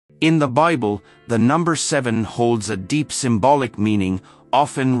In the Bible, the number 7 holds a deep symbolic meaning,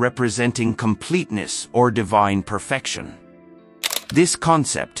 often representing completeness or divine perfection. This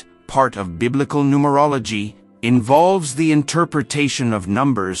concept, part of biblical numerology, involves the interpretation of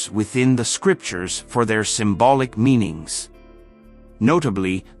numbers within the scriptures for their symbolic meanings.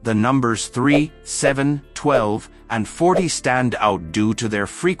 Notably, the numbers 3, 7, 12, and 40 stand out due to their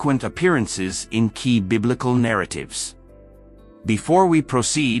frequent appearances in key biblical narratives. Before we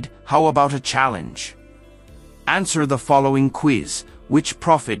proceed, how about a challenge? Answer the following quiz. Which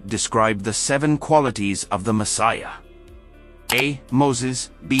prophet described the 7 qualities of the Messiah? A. Moses,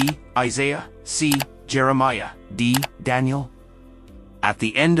 B. Isaiah, C. Jeremiah, D. Daniel? At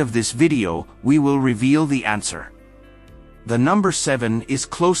the end of this video, we will reveal the answer. The number 7 is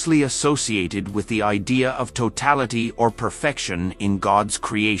closely associated with the idea of totality or perfection in God's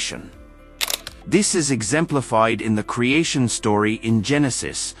creation. This is exemplified in the creation story in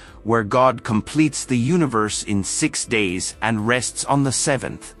Genesis, where God completes the universe in 6 days and rests on the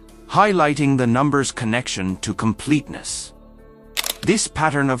 7th, highlighting the number's connection to completeness. This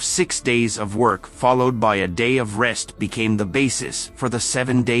pattern of 6 days of work followed by a day of rest became the basis for the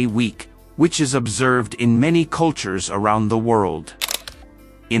 7-day week, which is observed in many cultures around the world.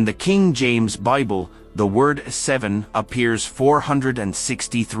 In the King James Bible, the word 7 appears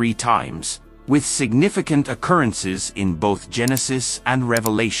 463 times, with significant occurrences in both Genesis and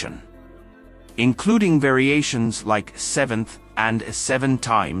Revelation. Including variations like 7th and 7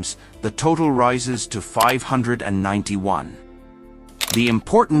 times, the total rises to 591. The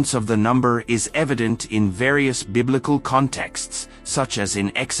importance of the number is evident in various biblical contexts, such as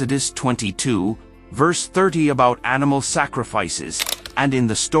in Exodus 22, verse 30 about animal sacrifices, and in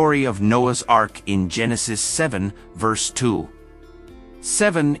the story of Noah's Ark in Genesis 7, verse 2.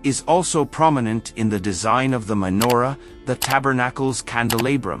 7 is also prominent in the design of the menorah, the tabernacle's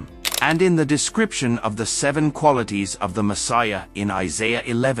candelabrum, and in the description of the 7 qualities of the Messiah in Isaiah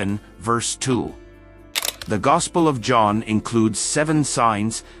 11, verse 2. The Gospel of John includes 7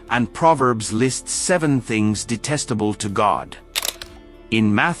 signs, and Proverbs lists 7 things detestable to God.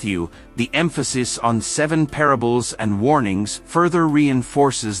 In Matthew, the emphasis on 7 parables and warnings further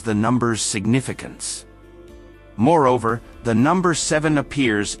reinforces the number's significance. Moreover, the number 7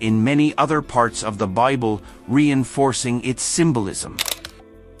 appears in many other parts of the Bible, reinforcing its symbolism.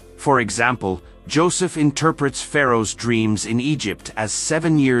 For example, Joseph interprets Pharaoh's dreams in Egypt as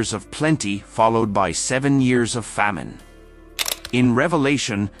 7 years of plenty followed by 7 years of famine. In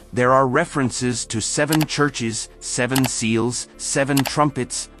Revelation, there are references to 7 churches, 7 seals, 7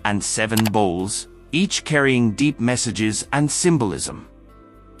 trumpets, and 7 bowls, each carrying deep messages and symbolism.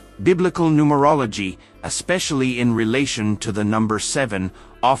 Biblical numerology, especially in relation to the number 7,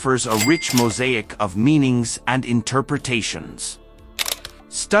 offers a rich mosaic of meanings and interpretations.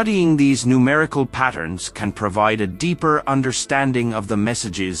 Studying these numerical patterns can provide a deeper understanding of the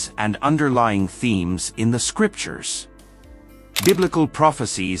messages and underlying themes in the scriptures. Biblical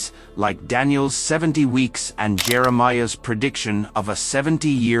prophecies, like Daniel's 70 weeks and Jeremiah's prediction of a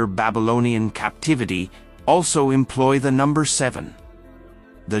 70-year Babylonian captivity, also employ the number 7.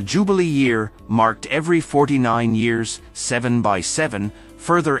 The Jubilee year, marked every 49 years, 7 by 7,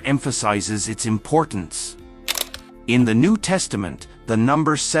 further emphasizes its importance. In the New Testament, the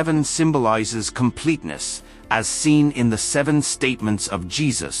number 7 symbolizes completeness, as seen in the 7 statements of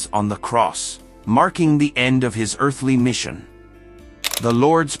Jesus on the cross, marking the end of his earthly mission. The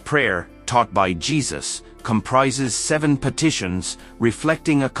Lord's Prayer, taught by Jesus, comprises 7 petitions,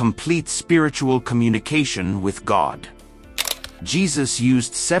 reflecting a complete spiritual communication with God. Jesus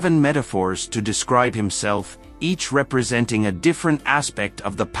used 7 metaphors to describe himself, each representing a different aspect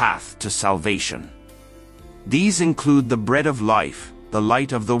of the path to salvation. These include the bread of life, the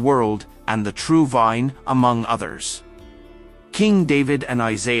light of the world, and the true vine, among others. King David and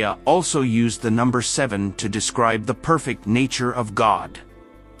Isaiah also used the number 7 to describe the perfect nature of God.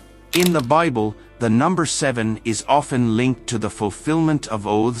 In the Bible, the number 7 is often linked to the fulfillment of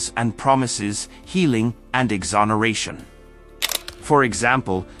oaths and promises, healing, and exoneration. For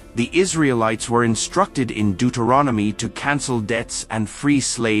example, the Israelites were instructed in Deuteronomy to cancel debts and free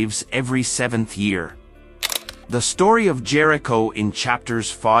slaves every 7th year. The story of Jericho in chapters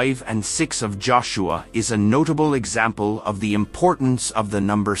 5 and 6 of Joshua is a notable example of the importance of the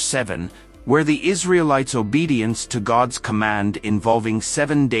number 7, where the Israelites' obedience to God's command involving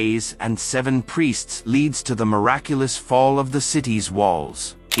 7 days and 7 priests leads to the miraculous fall of the city's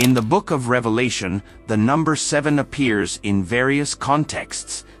walls. In the book of Revelation, the number 7 appears in various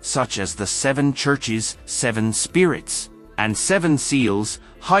contexts, such as the 7 churches, 7 spirits, and 7 seals,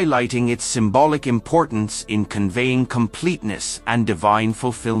 highlighting its symbolic importance in conveying completeness and divine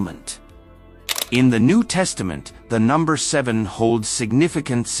fulfillment. In the New Testament, the number 7 holds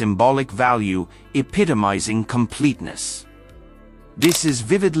significant symbolic value, epitomizing completeness. This is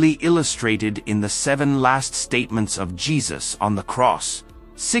vividly illustrated in the 7 last statements of Jesus on the cross,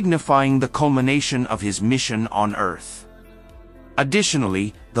 signifying the culmination of his mission on earth.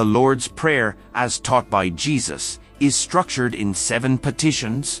 Additionally, the Lord's Prayer, as taught by Jesus, is structured in 7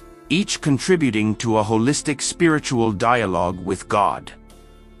 petitions, each contributing to a holistic spiritual dialogue with God.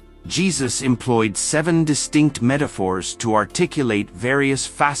 Jesus employed 7 distinct metaphors to articulate various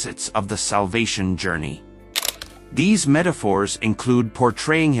facets of the salvation journey. These metaphors include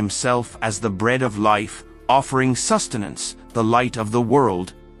portraying himself as the bread of life, offering sustenance, the light of the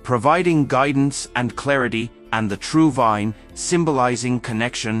world, providing guidance and clarity, and the true vine, symbolizing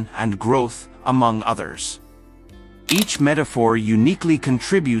connection and growth, among others. Each metaphor uniquely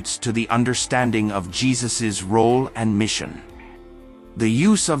contributes to the understanding of Jesus' role and mission. The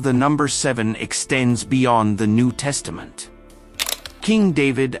use of the number 7 extends beyond the New Testament. King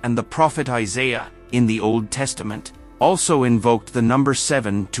David and the prophet Isaiah, in the Old Testament, also invoked the number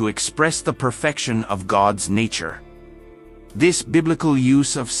 7 to express the perfection of God's nature. This biblical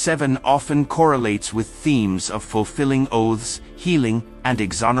use of 7 often correlates with themes of fulfilling oaths, healing, and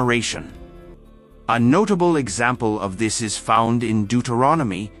exoneration. A notable example of this is found in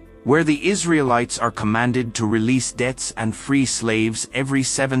Deuteronomy, where the Israelites are commanded to release debts and free slaves every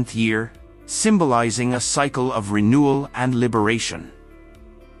 7th year, symbolizing a cycle of renewal and liberation.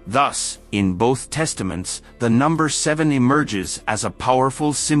 Thus, in both testaments, the number 7 emerges as a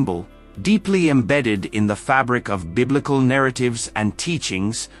powerful symbol, deeply embedded in the fabric of biblical narratives and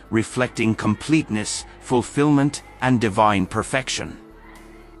teachings, reflecting completeness, fulfillment, and divine perfection.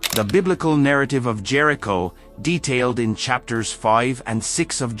 The biblical narrative of Jericho, detailed in chapters 5 and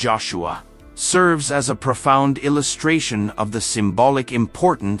 6 of Joshua, serves as a profound illustration of the symbolic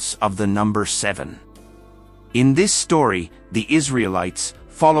importance of the number 7. In this story, the Israelites,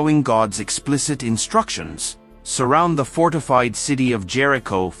 following God's explicit instructions, surround the fortified city of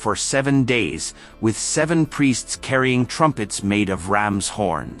Jericho for 7 days, with 7 priests carrying trumpets made of ram's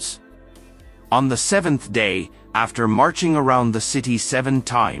horns. On the 7th day, after marching around the city 7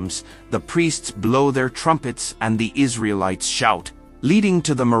 times, the priests blow their trumpets and the Israelites shout, leading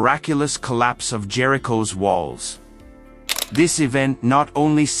to the miraculous collapse of Jericho's walls. This event not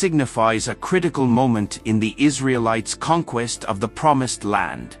only signifies a critical moment in the Israelites' conquest of the Promised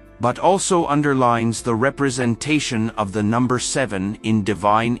Land, but also underlines the representation of the number 7 in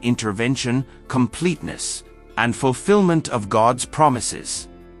divine intervention, completeness, and fulfillment of God's promises.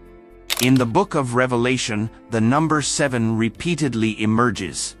 In the book of Revelation, the number 7 repeatedly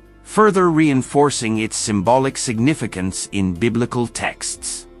emerges, further reinforcing its symbolic significance in biblical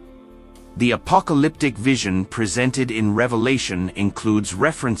texts. The apocalyptic vision presented in Revelation includes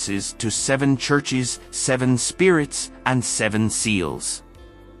references to 7 churches, 7 spirits, and 7 seals.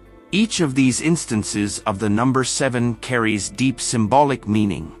 Each of these instances of the number 7 carries deep symbolic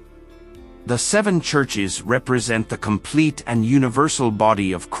meaning. The 7 churches represent the complete and universal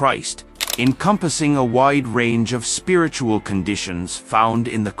body of Christ, encompassing a wide range of spiritual conditions found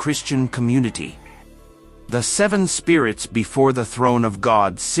in the Christian community. The 7 spirits before the throne of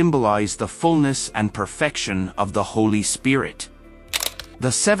God symbolize the fullness and perfection of the Holy Spirit.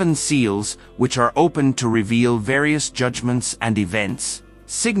 The 7 seals, which are open to reveal various judgments and events,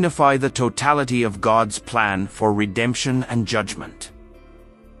 signify the totality of God's plan for redemption and judgment.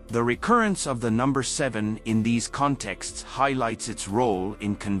 The recurrence of the number 7 in these contexts highlights its role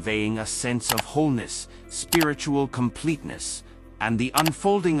in conveying a sense of wholeness, spiritual completeness, and the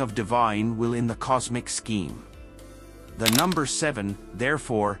unfolding of divine will in the cosmic scheme. The number 7,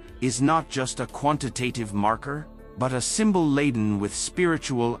 therefore, is not just a quantitative marker, but a symbol laden with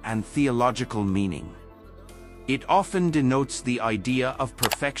spiritual and theological meaning. It often denotes the idea of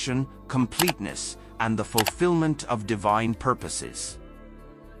perfection, completeness, and the fulfillment of divine purposes.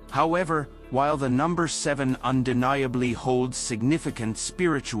 However, while the number 7 undeniably holds significant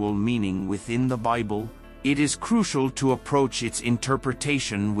spiritual meaning within the Bible, it is crucial to approach its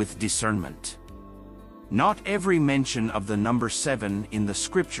interpretation with discernment. Not every mention of the number 7 in the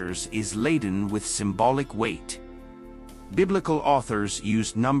scriptures is laden with symbolic weight. Biblical authors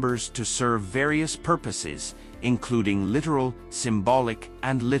used numbers to serve various purposes, including literal, symbolic,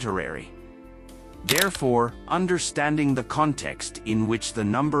 and literary. Therefore, understanding the context in which the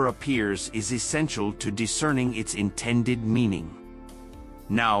number appears is essential to discerning its intended meaning.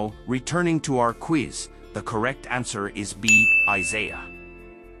 Now, returning to our quiz, the correct answer is B, Isaiah.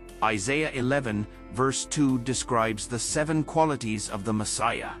 Isaiah 11, verse 2 describes the 7 qualities of the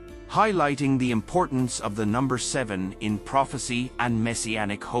Messiah, highlighting the importance of the number 7 in prophecy and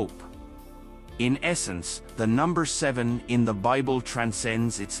messianic hope. In essence, the number 7 in the Bible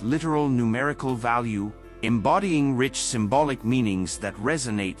transcends its literal numerical value, embodying rich symbolic meanings that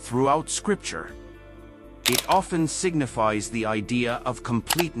resonate throughout Scripture. It often signifies the idea of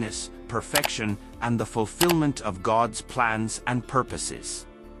completeness, perfection, and the fulfillment of God's plans and purposes.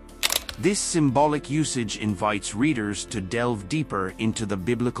 This symbolic usage invites readers to delve deeper into the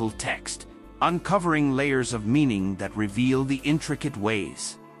biblical text, uncovering layers of meaning that reveal the intricate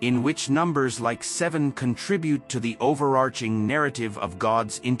ways in which numbers like 7 contribute to the overarching narrative of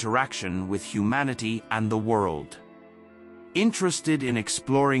God's interaction with humanity and the world. Interested in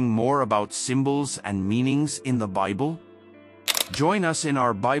exploring more about symbols and meanings in the Bible? Join us in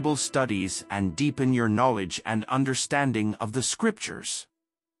our Bible studies and deepen your knowledge and understanding of the Scriptures.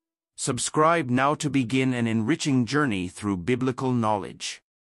 Subscribe now to begin an enriching journey through biblical knowledge.